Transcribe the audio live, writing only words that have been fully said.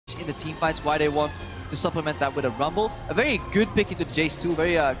the team fights, why they want to supplement that with a rumble. A very good pick into the Jace too,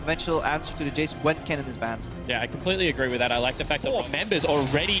 very conventional answer to the Jace when Kennen is banned. Yeah, I completely agree with that. I like the fact that 4 members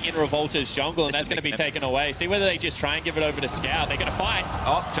already in Revolta's jungle, and that's going to be taken away. See whether they just try and give it over to Scout. They're going to fight.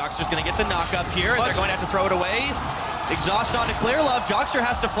 Oh, Joxter's going to get the knock up here, and they're going to have to throw it away. Exhaust onto Clearlove. Joxter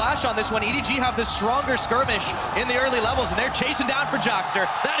has to flash on this one. EDG have the stronger skirmish in the early levels, and they're chasing down for Joxter.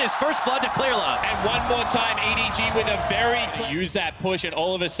 That is first blood to Clearlove. And one more time, EDG with a very use that push, and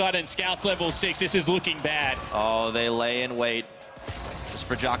all of a sudden, Scout's level 6. This is looking bad. Oh, they lay in wait. Just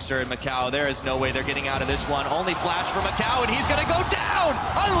for Joxter and Macau. There is no way they're getting out of this one. Only flash for Macau, and he's going to go down!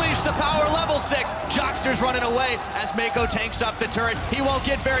 Unleash the power, level 6. Joxter's running away as Mako tanks up the turret. He won't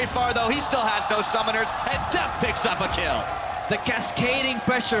get very far, though. He still has no summoners, and Def picks up a kill. The cascading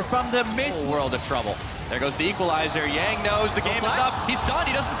pressure from the mid. Whole world of trouble. There goes the equalizer. Yang knows the game is up. He's stunned.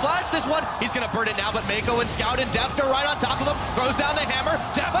 He doesn't flash this one. He's going to burn it now, but Mako and Scout and Deft are right on top of him. Throws down the hammer.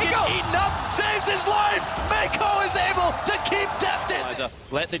 Deft gets eaten up. Saves his life. Mako is able to keep Deft in.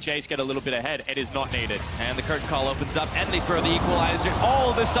 Let the Jace get a little bit ahead. It is not needed. And the curtain call opens up, and they throw the equalizer. All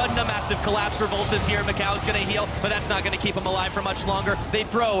of a sudden, a massive collapse. Revolta's here. Macau's going to heal, but that's not going to keep him alive for much longer. They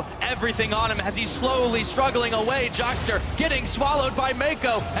throw everything on him as he's slowly struggling away. Joxter getting swallowed by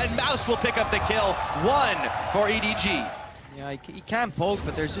Mako, and Mouse will pick up the kill. 1 for EDG. Yeah, he can poke,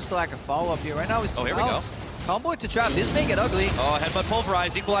 but there's just a lack of follow-up here. Right now, it's here we go. Combo to trap. This may get ugly. Oh, headbutt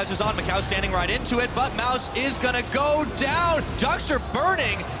pulverized. Equalizer's on. Macau standing right into it, but Mouse is going to go down. Joxter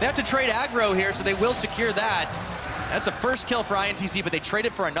burning. They have to trade aggro here, so they will secure that. That's the first kill for INTZ, but they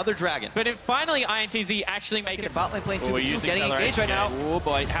traded for another dragon. But if finally INTZ actually make it... Bot lane playing 2v2, getting engaged right now. Oh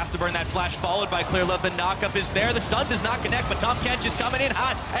boy, has to burn that flash, followed by Clearlove. The knockup is there. The stun does not connect, but Tom Kench is coming in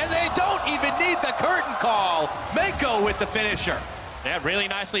hot, and they don't even need the curtain call. Mako with the finisher. Yeah, really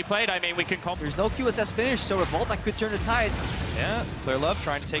nicely played. I mean, we can... There's no QSS finish, so Revolta could turn the tides. Yeah, Clearlove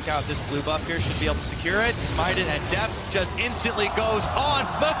trying to take out this blue buff here. Should be able to secure it. Smite it, and Def just instantly goes on.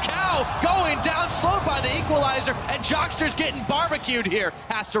 Macau going down, slowed by the equalizer, and Joxter's getting barbecued here.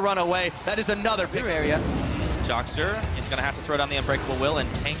 Has to run away. That is another big area. Joxter is going to have to throw down the Unbreakable Will and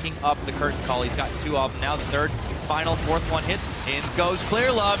tanking up the curtain call. He's got 2 of them now. The third, final, fourth one hits. In goes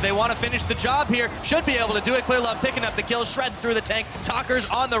Clearlove. They want to finish the job here. Should be able to do it. Clearlove picking up the kill, shredding through the tank. Talker's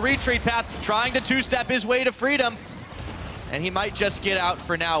on the retreat path, trying to 2-step his way to freedom. And he might just get out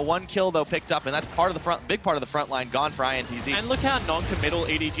for now. 1 kill, though, picked up, and that's part of the front, big part of the front line gone for INTZ. And look how non-committal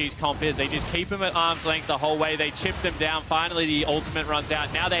EDG's comp is. They just keep him at arm's length the whole way. They chip them down. Finally, the ultimate runs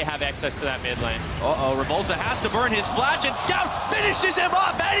out. Now they have access to that mid lane. Uh-oh, Revolta has to burn his flash, and Scout finishes him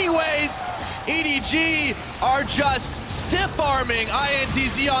off anyways! EDG are just stiff-arming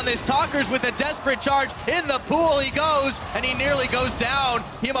INTZ on this. Talkers with a desperate charge. In the pool he goes, and he nearly goes down.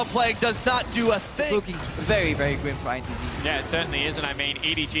 Hemoplague does not do a thing. It's looking very, very grim for INTZ. Yeah, it certainly is, and I mean,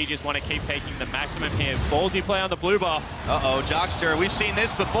 EDG just want to keep taking the maximum here. Ballsy play on the blue buff. Uh-oh, Joxter, we've seen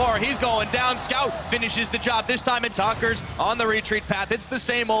this before. He's going down. Scout finishes the job, this time in Talkers on the retreat path. It's the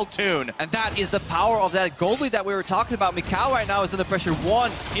same old tune. And that is the power of that goalie that we were talking about. Macau right now is under pressure.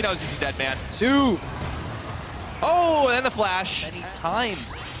 1. He knows he's a dead man. 2. Oh, and the flash. Many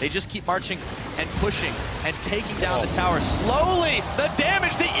times. They just keep marching and pushing and taking down this tower slowly. The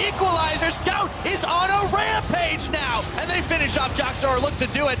damage, the equalizer. Scout is on a rampage now. And they finish off Joxter, or look to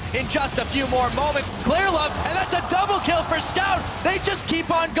do it in just a few more moments. Clearlove, and that's a double kill for Scout. They just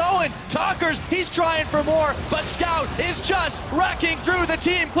keep on going. Talkers, he's trying for more, but Scout is just wrecking through the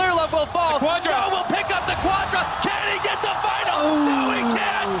team. Clearlove will fall. Scout will pick up the Quadra. Can he get the final? No, he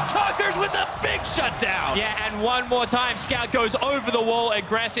can't. Talkers with a big shutdown. Yeah, and one more time, Scout goes over the wall,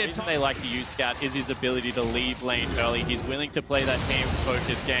 aggressive. The reason they like to use Scout is his ability to leave lane early. He's willing to play that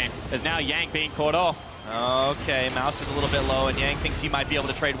team-focused game. There's now Yang being caught off. Okay, Mouse is a little bit low, and Yang thinks he might be able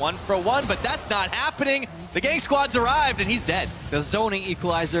to trade 1 for 1, but that's not happening. The gang squad's arrived, and he's dead. The zoning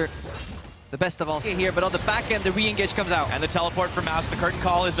equalizer, the best of all here, but on the back end, the re-engage comes out. And the teleport for Mouse. The curtain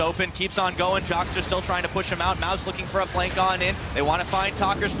call is open, keeps on going. Joxter still trying to push him out. Mouse looking for a flank on in. They want to find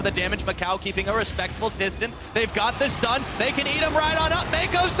Talkers for the damage. Macau keeping a respectful distance. They've got the stun. They can eat him right on up.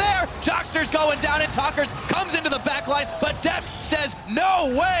 Mako's there. Joxter's going down, and Talkers comes into the back line, but Deft says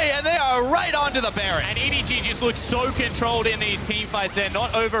no way, and they are right onto the Baron. And EDG just looks so controlled in these team fights. They're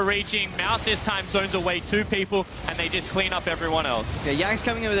not overreaching. Mouse this time zones away 2 people, and they just clean up everyone else. Yeah, Yang's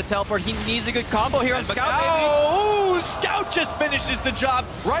coming in with a teleport. He needs a good combo here on Scout. Oh, Scout just finishes the job.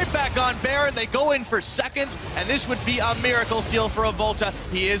 Right back on Baron. They go in for seconds, and this would be a miracle steal for Revolta.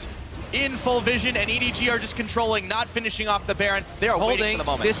 He is in full vision, and EDG are just controlling, not finishing off the Baron. They are waiting for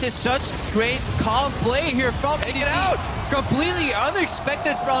the moment. This is such great calm play here from EDG. Take it out. Completely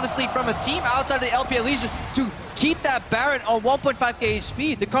unexpected, honestly, from a team outside the LPL Legion to keep that Baron on 1.5k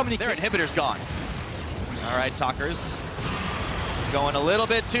HP. The Their inhibitor's gone. All right, Talkers. Going a little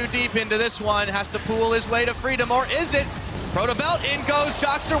bit too deep into this one. Has to pool his way to freedom, or is it? Proto Belt, in goes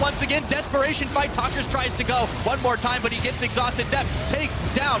Jockster once again. Desperation fight. Talkers tries to go one more time, but he gets exhausted. Depth takes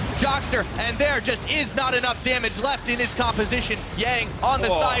down Jockster, and there just is not enough damage left in his composition. Yang on the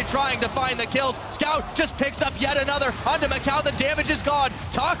side trying to find the kills. Scout just picks up yet another onto Macau. The damage is gone.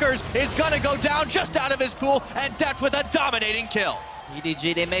 Talkers is gonna go down just out of his pool, and Depth with a dominating kill.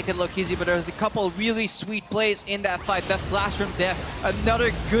 EDG, they make it look easy, but there's a couple really sweet plays in that fight. That flash from Death,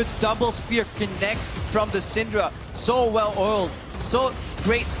 another good double spear connect from the Syndra. So well oiled, so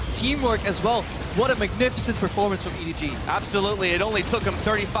great teamwork as well. What a magnificent performance from EDG. Absolutely, it only took them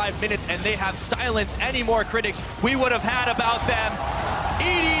 35 minutes, and they have silenced any more critics we would have had about them.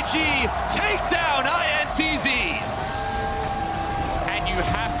 EDG take down INTZ. And you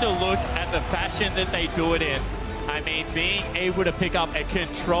have to look at the fashion that they do it in. I mean, being able to pick up a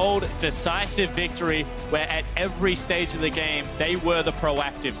controlled, decisive victory where at every stage of the game, they were the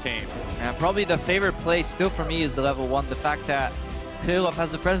proactive team. And probably the favorite play still for me is the level 1. The fact that Pilaf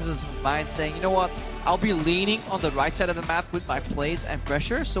has the presence of mind saying, you know what, I'll be leaning on the right side of the map with my plays and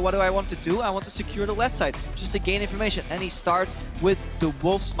pressure. So what do I want to do? I want to secure the left side just to gain information. And he starts with the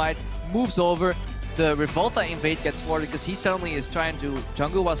Wolf Smite, moves over. The Revolta invade gets forward because he suddenly is trying to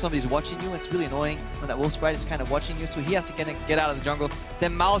jungle while somebody's watching you. It's really annoying when that Wolf Sprite is kind of watching you, so he has to get out of the jungle.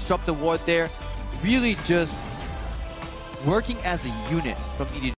 Then Mouse dropped the ward there. Really just working as a unit from EDG.